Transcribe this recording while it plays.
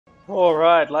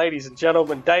Alright, ladies and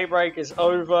gentlemen, Daybreak is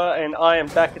over and I am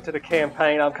back into the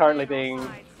campaign. I'm currently being...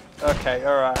 Okay,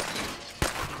 alright.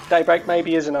 Daybreak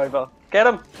maybe isn't over. Get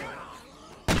him!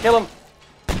 Kill him!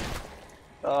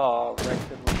 Oh, wrecked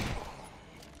him.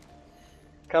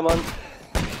 Come on.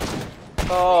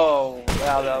 Oh,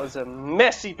 wow, that was a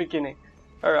messy beginning.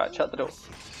 Alright, shut the door.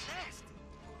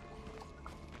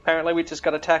 Apparently we just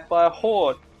got attacked by a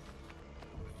horde.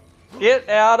 Get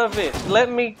out of it!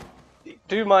 Let me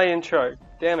do my intro.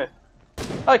 Damn it.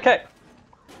 Okay.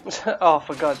 Oh,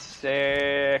 for God's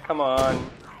sake. Come on.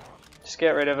 Just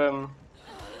get rid of him.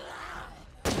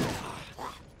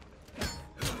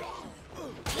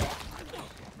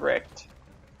 Wrecked.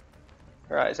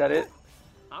 Alright, is that it?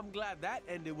 I'm glad that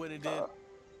ended when it did.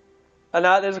 Oh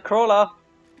no, there's a crawler.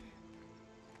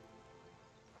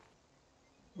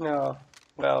 No.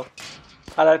 Well,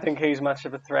 I don't think he's much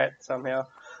of a threat somehow.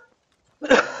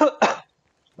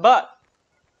 But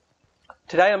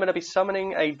today I'm going to be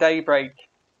summoning a Daybreak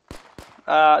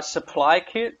supply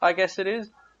kit, I guess it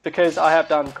is, because I have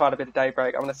done quite a bit of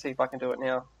Daybreak. I'm going to see if I can do it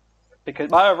now.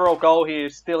 Because my overall goal here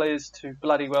still is to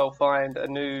bloody well find a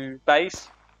new base,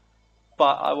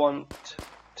 but I want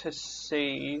to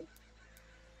see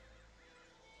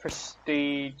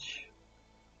Prestige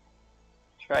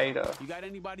Trader. You got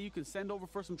anybody you can send over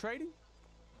for some trading?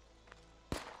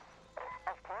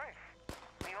 Of course.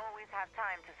 We always have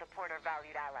time to support our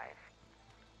valued allies.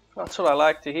 That's what I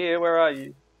like to hear. Where are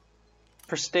you?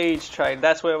 Prestige Trade.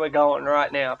 That's where we're going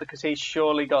right now, because he's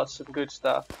surely got some good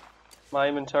stuff. My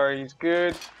inventory is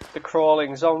good. The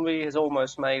crawling zombie has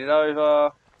almost made it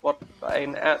over. What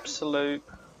an absolute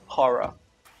horror.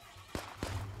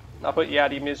 I'll put you out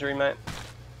of your misery, mate.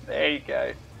 There you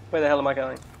go. Where the hell am I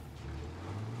going?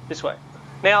 This way.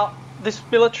 Now, this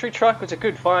military truck was a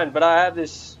good find, but I have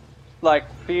this, like,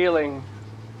 feeling...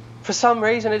 For some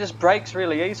reason, it just breaks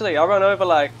really easily. I run over,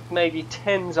 like, maybe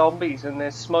 10 zombies and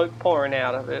there's smoke pouring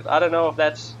out of it. I don't know if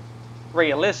that's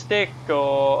realistic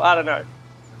or... I don't know.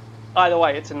 Either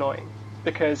way, it's annoying.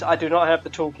 Because I do not have the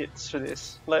toolkits for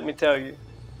this, let me tell you.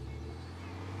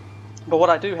 But what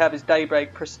I do have is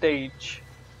Daybreak Prestige.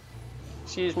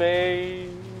 Excuse me.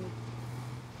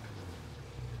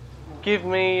 Give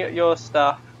me your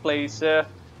stuff, please, sir.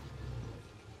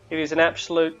 It is an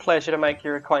absolute pleasure to make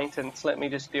your acquaintance. Let me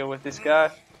just deal with this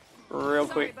guy real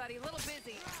quick. Sorry, buddy, a little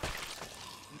busy.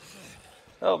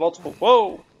 Oh, multiple.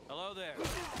 Whoa! Hello there.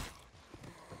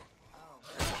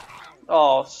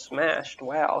 Oh, smashed.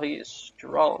 Wow, he is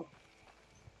strong.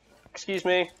 Excuse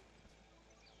me.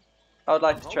 I would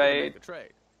like to trade.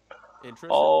 Interested?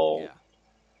 Oh. Yeah.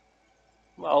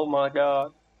 Oh my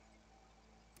God.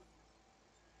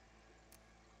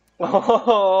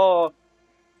 Oh.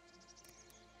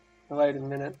 Wait a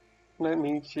minute. Let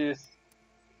me just...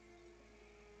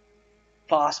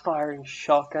 Fast firing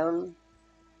shotgun?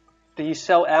 Do you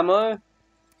sell ammo?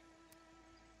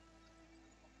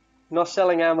 Not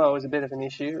selling ammo is a bit of an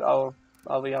issue, I'll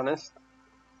be honest.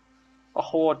 A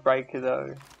horde breaker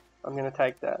though. I'm gonna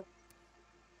take that.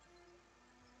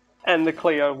 And the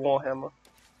Cleo Warhammer.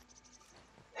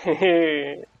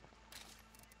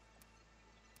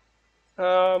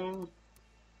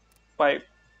 Wait,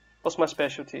 what's my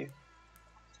specialty?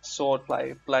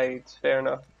 Swordplay, blades, fair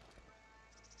enough.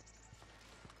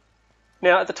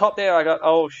 Now at the top there I got,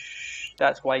 oh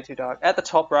that's way too dark. At the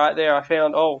top right there I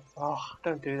found, oh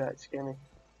don't do that, scare me.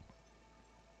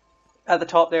 At the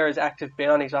top there is active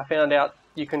bounties. I found out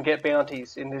you can get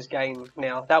bounties in this game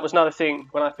now. That was not a thing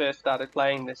when I first started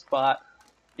playing this, but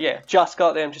yeah, just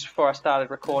got them just before I started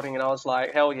recording and I was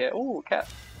like, hell yeah, ooh, cat.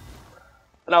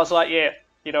 And I was like, yeah,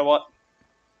 you know what?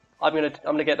 I'm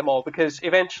gonna get them all because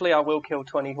eventually I will kill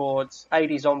 20 hordes,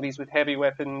 80 zombies with heavy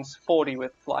weapons, 40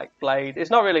 with like blade. It's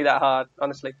not really that hard,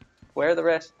 honestly. Where are the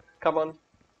rest? Come on.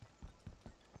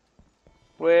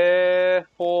 Where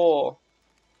for?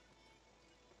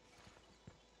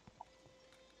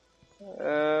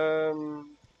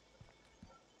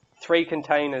 3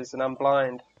 containers and I'm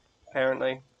blind,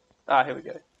 apparently. Ah, here we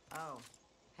go. Oh,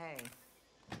 hey.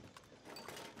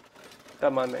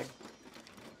 Don't mind me.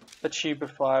 The tube of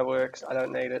fireworks, I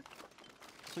don't need it.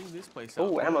 Clean this place out.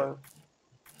 Oh, ammo.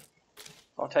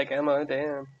 I'll take ammo,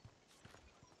 damn.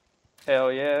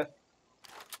 Hell yeah.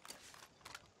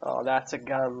 Oh, that's a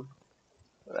gun.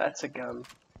 That's a gun.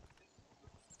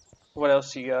 What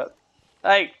else you got?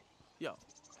 Hey! Yo,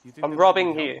 you think I'm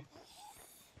robbing here.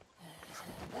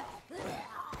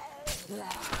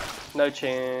 No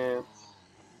chance.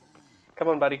 Come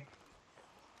on, buddy.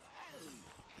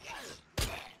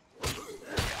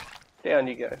 Down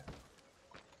you go.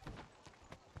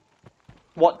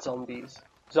 What zombies?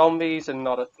 Zombies are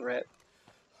not a threat.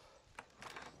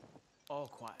 all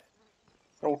quiet.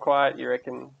 All quiet, you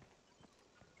reckon?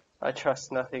 I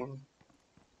trust nothing.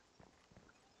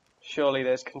 Surely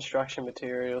there's construction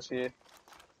materials here.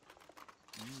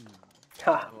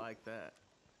 Ha! I like that.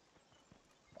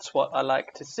 That's what I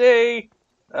like to see.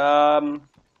 I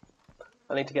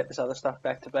need to get this other stuff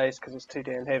back to base because it's too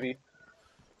damn heavy.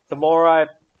 The more I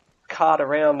cart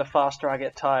around, the faster I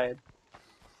get tired.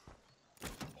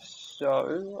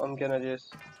 So, I'm gonna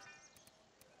just...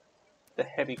 the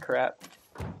heavy crap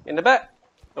in the back.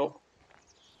 Oh.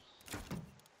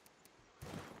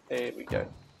 There we go.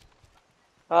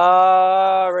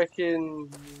 I reckon...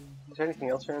 is there anything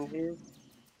else around here?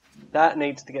 That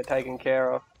needs to get taken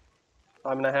care of.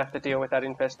 I'm gonna have to deal with that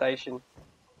infestation.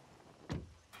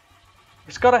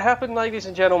 It's gotta happen, ladies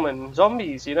and gentlemen.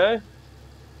 Zombies, you know?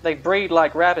 They breed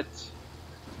like rabbits.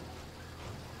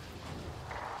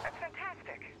 That's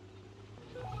fantastic.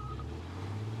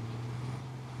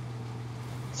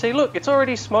 See, look, it's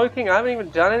already smoking. I haven't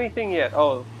even done anything yet.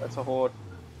 Oh, that's a horde.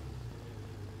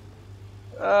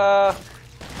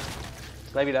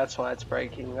 Maybe that's why it's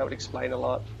breaking. That would explain a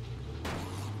lot.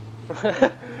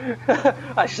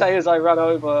 I say as I run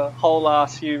over whole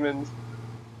ass humans.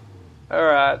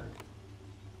 Alright.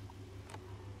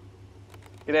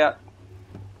 Get out.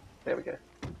 There we go.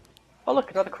 Oh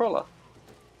look, another crawler.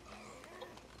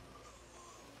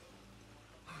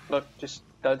 Look, just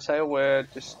don't say a word,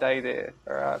 just stay there.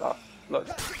 Alright, oh, look.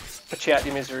 Put you out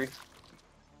your misery.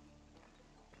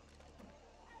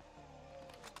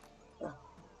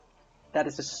 That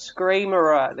is a screamer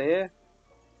right there.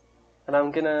 And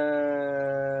I'm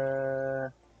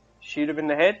gonna shoot him in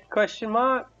the head, question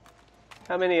mark?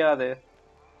 How many are there?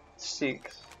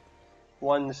 6.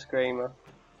 1 screamer.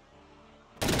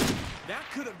 That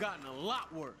could have gotten a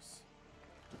lot worse.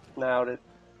 Nailed it.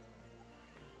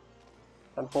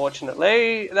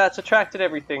 Unfortunately, that's attracted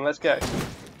everything. Let's go.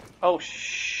 Oh,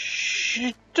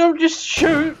 don't just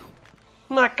shoot!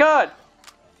 My god!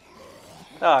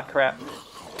 Ah, crap.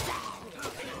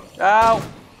 Ow!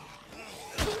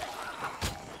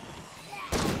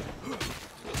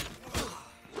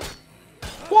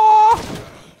 Whoa!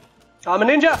 I'm a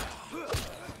ninja!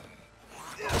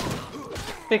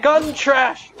 Be gun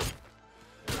trash!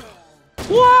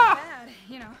 Whoa! Bad,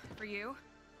 you know, for you.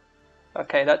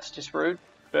 Okay, that's just rude.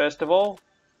 First of all,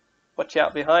 watch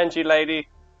out behind you, lady.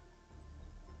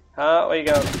 Huh? Where you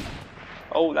going?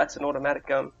 Oh, that's an automatic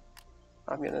gun.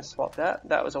 I'm gonna swap that.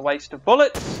 That was a waste of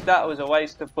bullets. That was a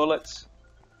waste of bullets.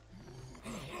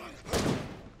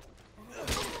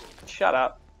 Shut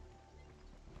up.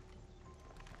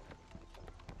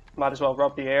 Might as well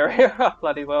rob the area.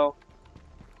 Bloody well.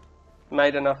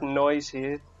 Made enough noise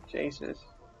here. Jesus.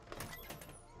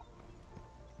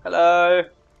 Hello.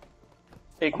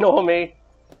 Ignore me.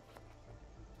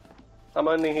 I'm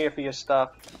only here for your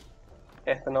stuff.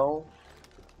 Ethanol.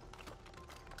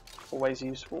 Always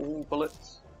useful. Ooh,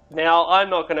 bullets. Now, I'm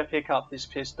not going to pick up this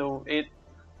pistol.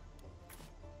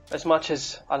 As much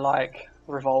as I like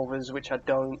revolvers, which I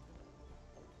don't.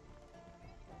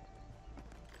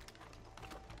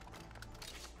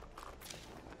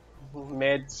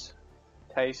 Meds.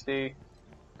 Tasty.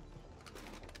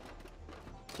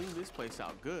 Clean this place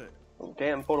out good. Oh,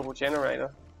 damn, portable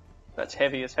generator. That's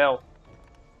heavy as hell.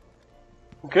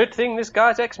 Good thing this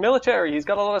guy's ex-military. He's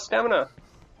got a lot of stamina.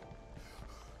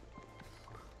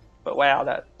 But wow,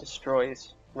 that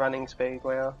destroys running speed.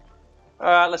 Wow.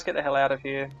 Alright, let's get the hell out of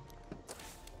here.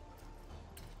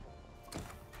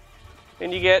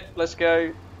 In you get. Let's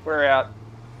go. We're out.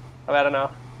 I've had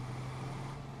enough.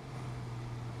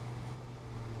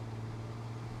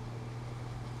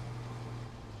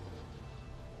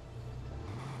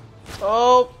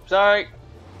 Oh, sorry.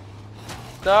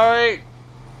 Sorry.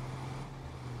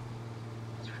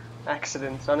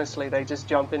 Accidents, honestly, they just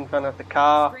jump in front of the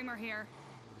car. Screamer here.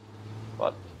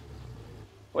 What?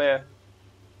 Where?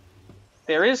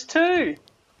 There is 2!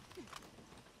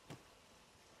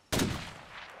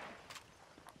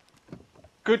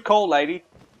 Good call, lady.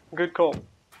 Good call.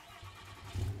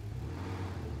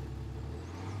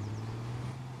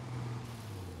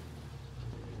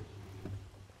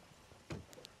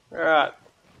 Alright.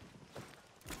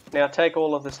 Now take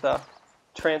all of the stuff.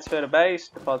 Transfer to base,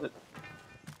 deposit.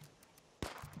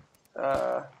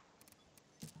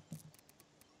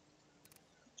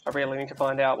 I really need to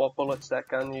find out what bullets that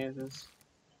gun uses.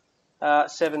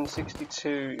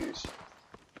 762s.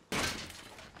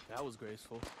 That was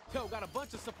graceful. Yo, got a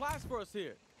bunch of supplies for us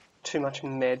here. Too much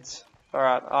meds.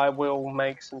 Alright, I will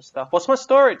make some stuff. What's my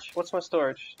storage? What's my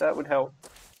storage? That would help.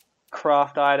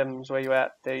 Craft items, where you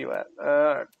at? There you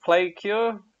at. Plague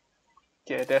cure?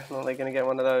 Yeah, definitely gonna get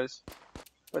one of those.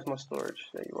 Where's my storage?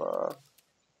 There you are.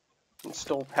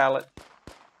 Install pallet.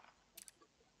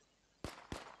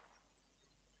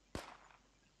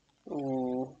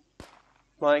 Ooh.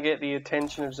 Might get the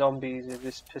attention of zombies if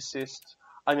this persists.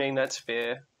 I mean, that's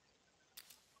fair.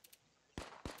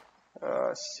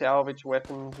 Salvage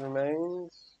weapons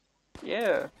remains.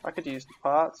 Yeah, I could use the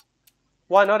parts.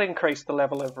 Why not increase the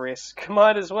level of risk?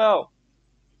 Might as well.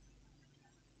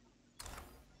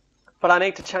 But I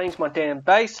need to change my damn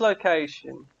base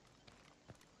location.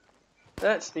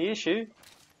 That's the issue.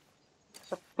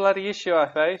 It's a bloody issue I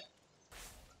face.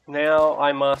 Now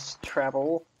I must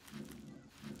travel.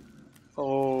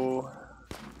 Oh,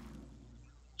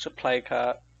 it's a play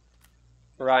cart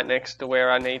right next to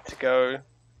where I need to go.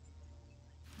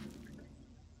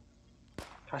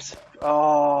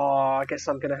 I guess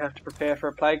I'm gonna have to prepare for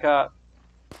a play cart.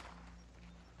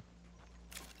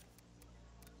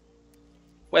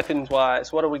 Weapons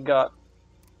wise, what do we got?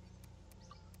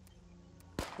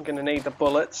 I'm gonna need the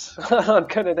bullets. I'm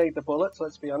gonna need the bullets,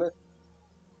 let's be honest.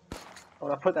 I'm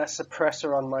gonna put that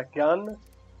suppressor on my gun.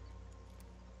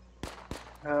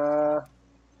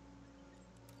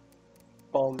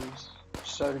 Bombs.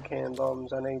 Soda can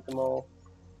bombs, I need them all.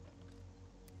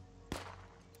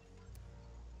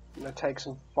 I'm gonna take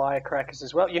some firecrackers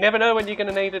as well. You never know when you're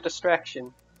gonna need a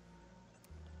distraction.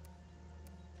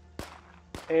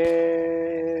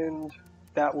 And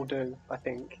that will do, I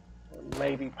think.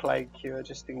 Maybe plague cure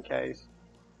just in case.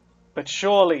 But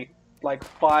surely, like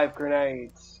 5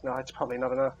 grenades. No, it's probably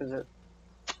not enough, is it?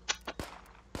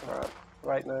 Alright,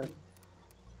 right now.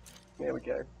 There we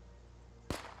go.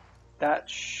 That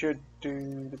should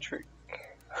do the trick.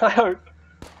 I hope.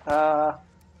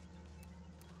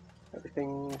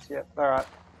 Everything's, yep, alright.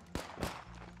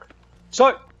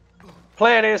 So,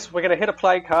 plan is we're gonna hit a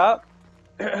play cart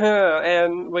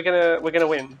and we're gonna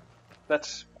win.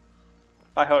 That's,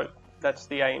 I hope, that's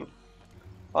the aim.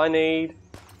 I need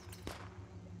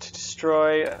to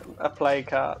destroy a play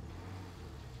cart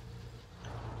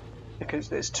because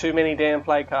there's too many damn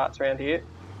play carts around here.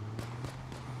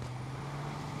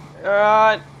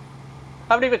 Alright,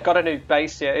 I haven't even got a new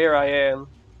base yet. Here I am,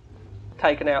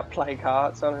 taking out play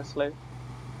carts, honestly.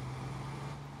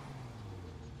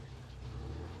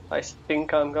 I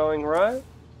think I'm going right.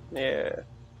 Yeah.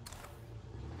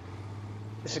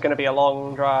 This is going to be a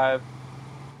long drive.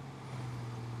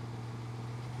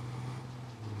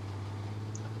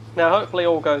 Now hopefully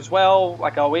all goes well. I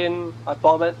go in, I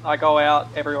bomb it, I go out,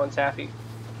 everyone's happy.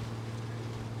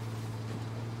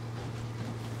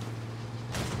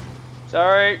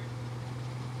 Sorry.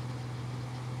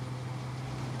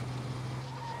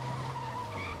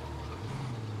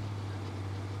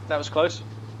 That was close.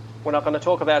 We're not going to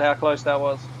talk about how close that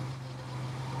was.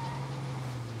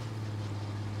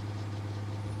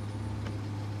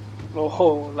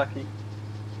 Oh, lucky.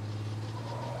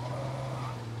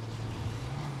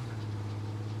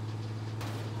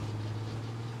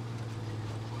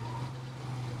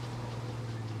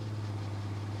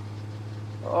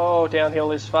 Oh,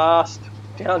 downhill is fast.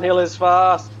 Downhill is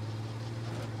fast.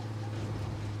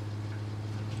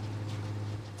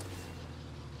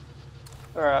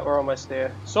 Alright, we're almost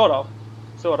there. Sort of.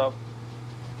 Sort of.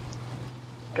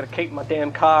 Gotta keep my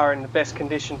damn car in the best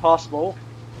condition possible.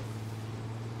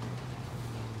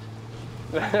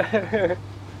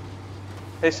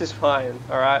 This is fine,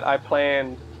 alright? I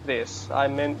planned this. I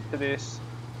meant for this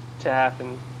to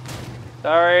happen.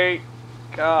 Sorry.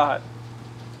 God.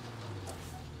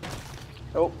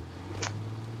 Oh.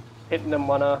 Hitting them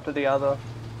one after the other.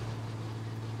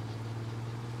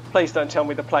 Please don't tell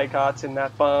me the play cart's in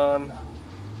that barn.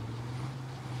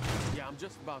 Yeah, I'm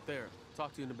just about there.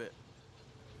 Talk to you in a bit.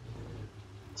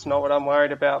 It's not what I'm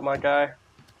worried about, my guy.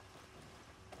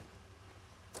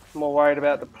 I'm more worried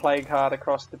about the play cart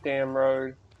across the damn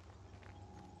road.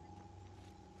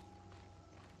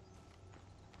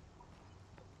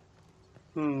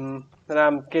 And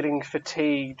I'm getting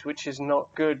fatigued, which is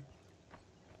not good.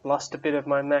 Lost a bit of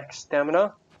my max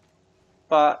stamina,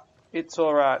 but it's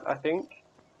alright, I think.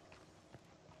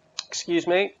 Excuse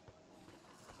me.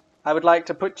 I would like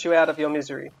to put you out of your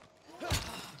misery.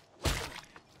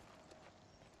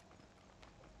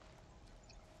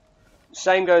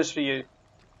 Same goes for you.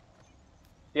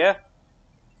 Yeah?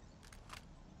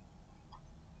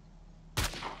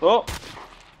 Oh!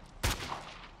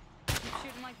 Keep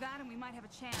shooting like that and we might have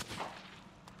a chance.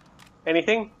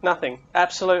 Anything? Nothing.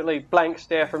 Absolutely blank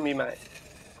stare from me, mate.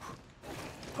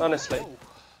 Honestly. Oh,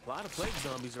 a lot of plague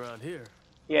zombies around here.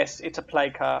 Yes, it's a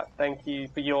play cart. Thank you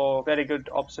for your very good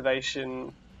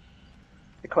observation.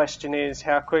 The question is,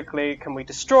 how quickly can we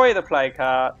destroy the play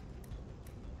cart?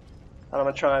 And I'm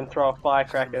gonna try and throw a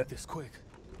firecracker. This quick.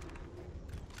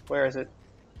 Where is it?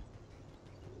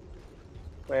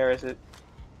 Where is it?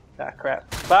 Ah, crap.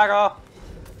 Back off!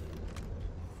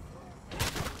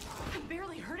 I'm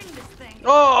barely hurting this thing.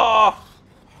 Oh!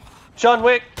 John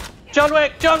Wick! John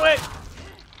Wick! John Wick!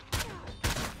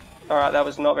 Alright, that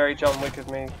was not very John Wick of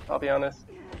me, I'll be honest.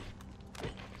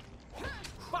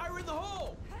 Fire in the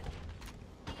hole!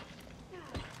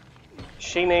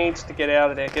 She needs to get out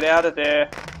of there. Get out of there.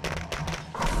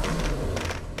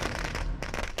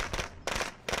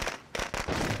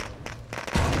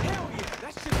 Hell yeah,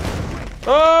 that shit was great.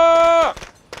 Oh!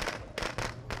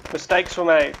 Mistakes were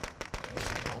made.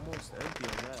 Almost empty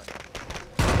on that.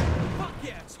 Fuck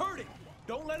yeah, it's hurting.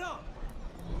 Don't let up.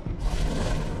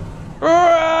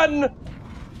 Run!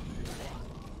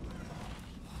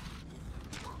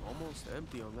 Almost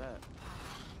empty on that.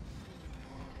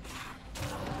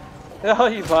 Oh,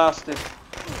 you bastard.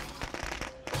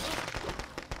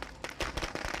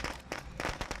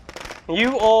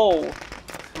 You all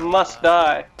must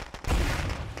die.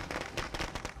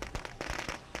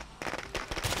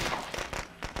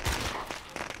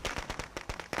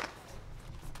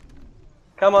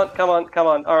 Come on, come on, come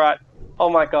on. Alright. Oh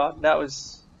my god, that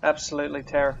was absolutely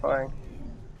terrifying.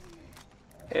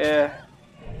 Yeah.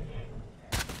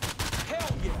 Hell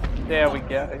yeah. There we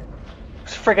go.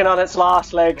 It's freaking on its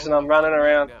last legs and I'm running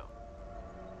around.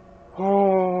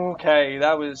 Okay,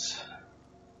 that was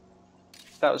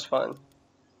fun.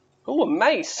 Oh, a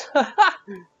mace!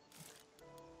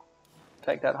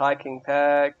 Take that hiking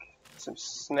pack, some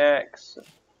snacks,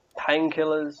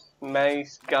 painkillers,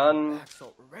 mace, gun. That's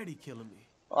already killing me.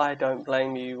 I don't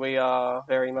blame you, we are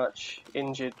very much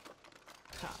injured.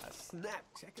 Ah, snap,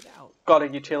 check it out. Got a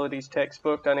utilities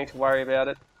textbook, don't need to worry about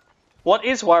it. What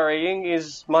is worrying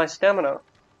is my stamina.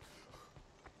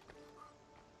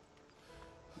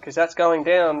 Because that's going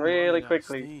down really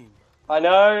quickly. I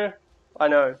know.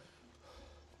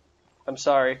 I'm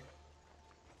sorry.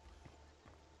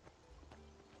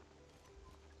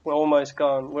 We're almost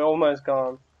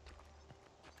gone.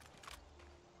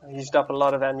 I used up a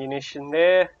lot of ammunition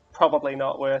there. Probably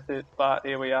not worth it, but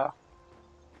here we are.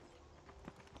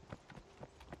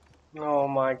 Oh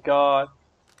my god.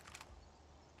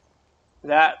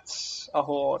 That's a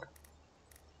horde.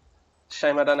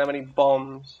 Shame I don't have any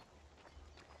bombs.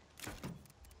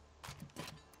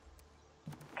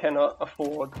 Cannot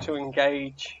afford to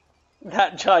engage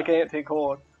that gigantic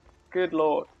horde. Good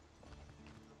lord.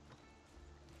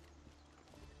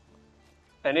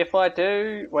 And if I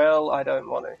do, well, I don't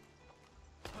want to.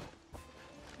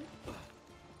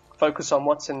 Focus on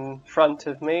what's in front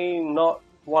of me, not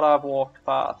what I've walked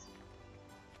past.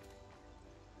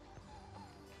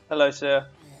 Hello, sir.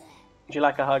 Would you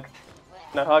like a hug?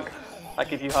 No hug? I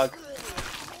give you a hug.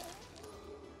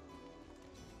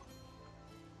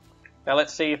 Now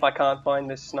let's see if I can't find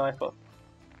this sniper.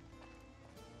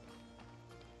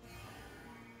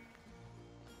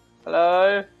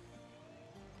 Hello?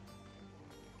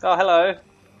 Oh, hello.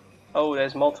 Oh,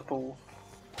 there's multiple.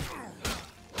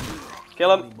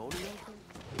 Kill him. That was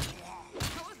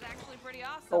actually pretty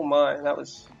awesome. Oh my, that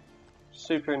was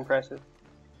super impressive.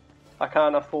 I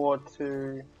can't afford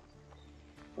to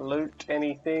loot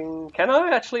anything. Can I?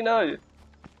 Actually, no.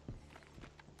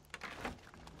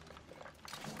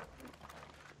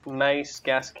 Mace,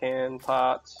 gas can,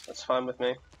 parts. That's fine with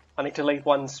me. I need to leave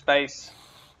one space.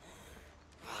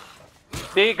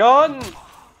 Be gone!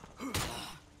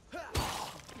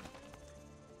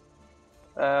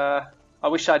 I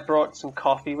wish I'd brought some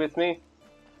coffee with me.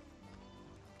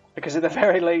 Because at the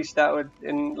very least that would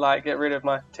get rid of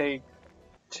my fatigue.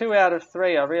 2 out of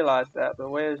 3, I realised that,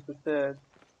 but where's the third?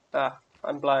 Ah,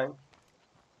 I'm blind.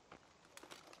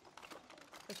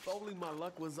 If only my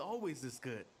luck was always this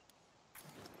good.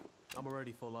 I'm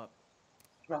already full up.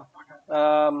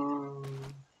 Oh,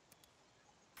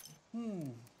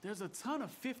 There's a ton of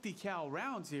 50 cal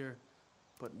rounds here,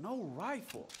 but no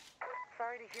rifle.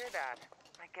 Sorry to hear that.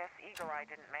 I guess Eagle Eye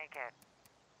didn't make it.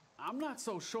 I'm not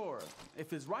so sure.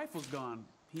 If his rifle's gone,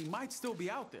 he might still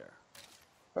be out there.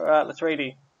 Alright, let's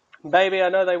read. Baby, I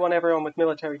know they want everyone with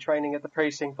military training at the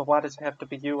precinct, but why does it have to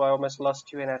be you? I almost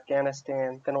lost you in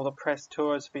Afghanistan. Then all the press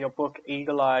tours for your book,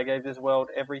 Eagle Eye, gave this world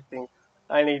everything.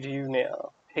 I need you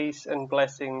now. Peace and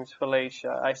blessings,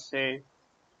 Felicia. I see.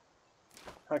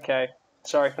 Okay.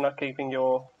 Sorry for not keeping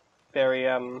your very,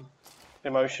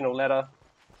 emotional letter.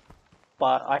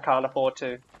 But I can't afford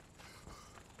to.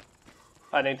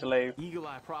 I need to leave. Eagle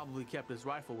Eye probably kept his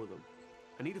rifle with him.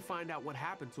 I need to find out what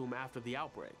happened to him after the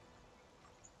outbreak.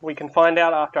 We can find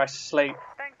out after I sleep.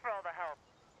 Thanks for all the help.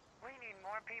 We need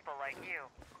more people like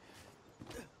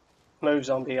you. Move,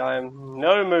 zombie. I am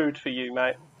no mood for you,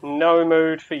 mate. No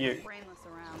mood for you. Brainless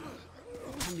around.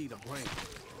 I need a break.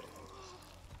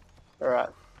 Alright.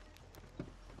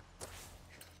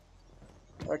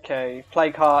 Okay,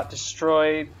 plague heart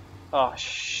destroyed. Oh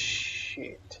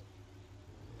shit.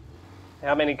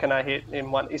 How many can I hit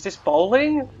in one? Is this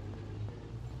bowling?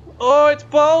 Oh, it's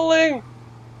bowling!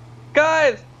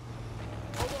 Guys!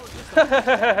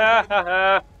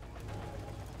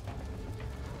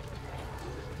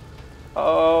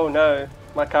 Oh no,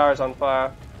 my car is on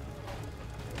fire.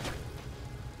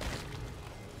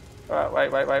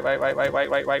 Alright, wait.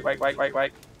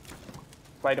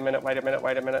 Wait a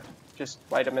minute. Just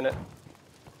wait a minute.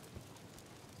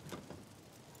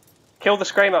 Kill the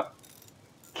screamer!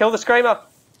 Kill the screamer!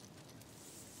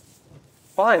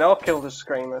 Fine, I'll kill the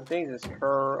screamer. Jesus.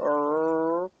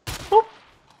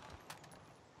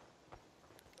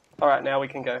 Alright, now we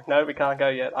can go. No, we can't go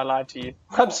yet. I lied to you.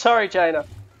 I'm sorry, Jaina.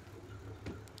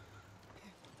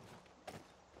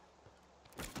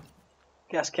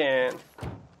 Gas can.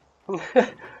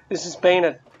 This has been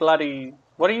a bloody...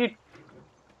 What are you...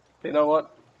 You know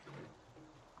what?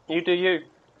 You do you.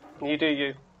 You do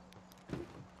you.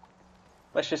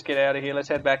 Let's just get out of here. Let's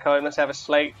head back home. Let's have a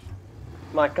sleep.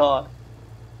 My God.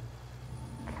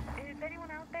 Is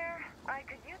anyone out there? I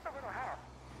could use a little help.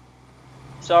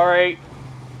 Sorry.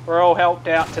 We're all helped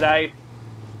out today.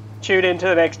 Tune in to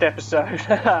the next episode.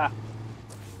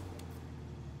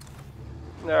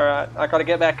 Alright, I gotta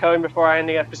get back home before I end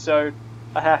the episode.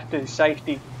 I have to.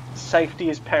 Safety. Safety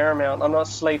is paramount. I'm not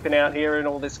sleeping out here in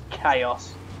all this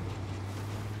chaos.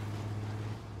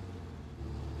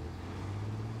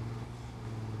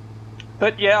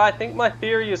 But yeah, I think my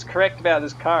theory is correct about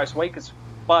this car. It's weak as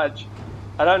fudge.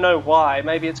 I don't know why.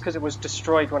 Maybe it's because it was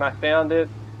destroyed when I found it.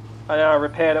 I know I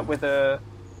repaired it with a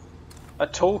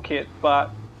toolkit,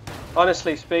 but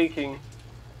honestly speaking,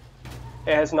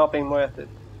 it has not been worth it.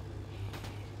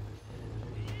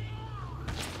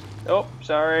 Oh,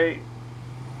 sorry.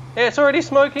 Yeah, it's already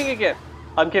smoking again.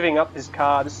 I'm giving up this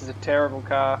car. This is a terrible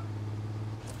car.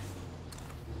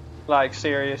 Like,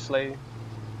 seriously.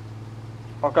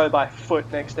 I'll go by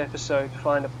foot next episode to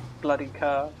find a bloody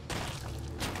car.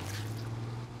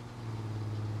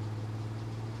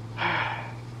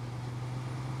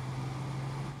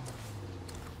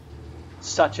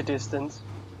 Such a distance.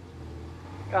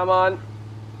 Come on.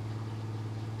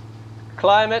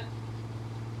 Climb it.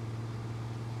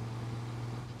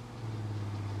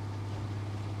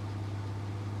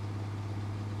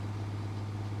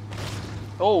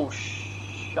 Oh,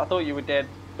 I thought you were dead.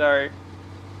 Sorry.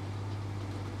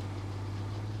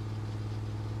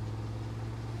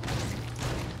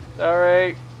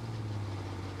 Sorry.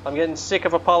 I'm getting sick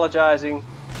of apologizing.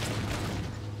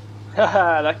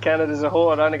 Haha, that counted as a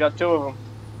horde. I only got 2 of them.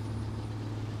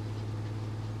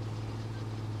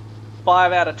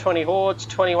 5 out of 20 hordes,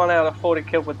 21 out of 40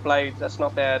 killed with blades. That's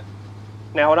not bad.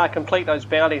 Now, when I complete those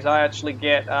bounties, I actually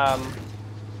get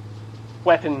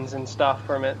weapons and stuff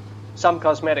from it. Some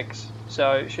cosmetics,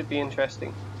 so it should be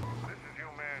interesting. This is your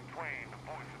man Twain, the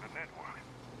voice of the network.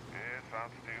 Yes,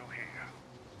 I'm still here.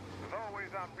 As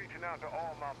always, I'm reaching out to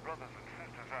all my brothers and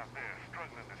sisters out there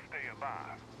struggling to stay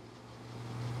alive.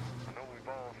 I know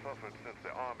we've all suffered since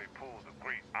the Army pulled the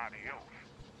great adios.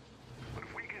 But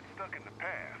if we get stuck in the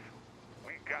past,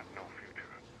 we got no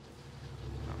future.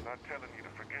 I'm not telling you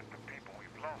to forget the people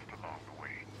we've lost along the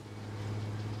way.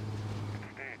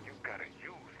 Instead, you've got to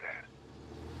use that.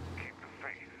 Keep the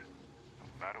faith, no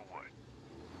matter what.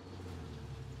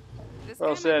 This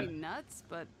Well guy said. may be nuts,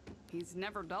 but he's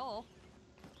never dull.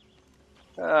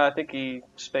 I think he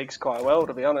speaks quite well,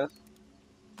 to be honest.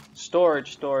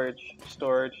 Storage.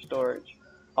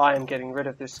 I am getting rid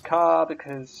of this car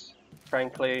because,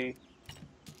 frankly,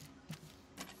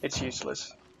 it's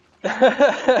useless.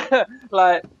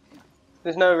 Like,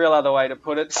 there's no real other way to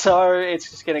put it, so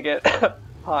it's just gonna get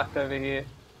parked over here.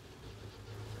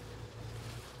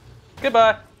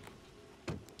 Goodbye.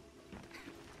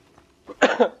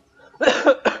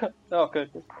 Oh, good.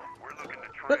 We're looking to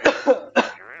trade. If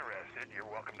you're interested, you're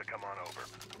welcome to come on over.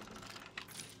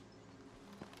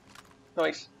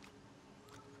 Nice.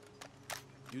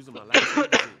 Using my last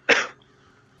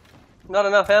Not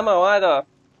enough ammo either.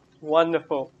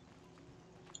 Wonderful.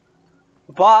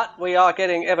 But we are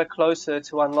getting ever closer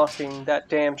to unlocking that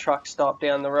damn truck stop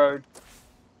down the road.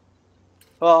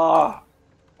 Oh,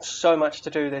 so much to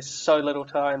do. There's so little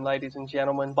time, ladies and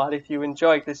gentlemen. But if you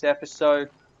enjoyed this episode,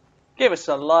 give us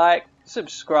a like,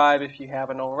 subscribe if you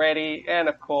haven't already, and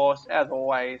of course, as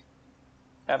always,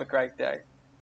 have a great day.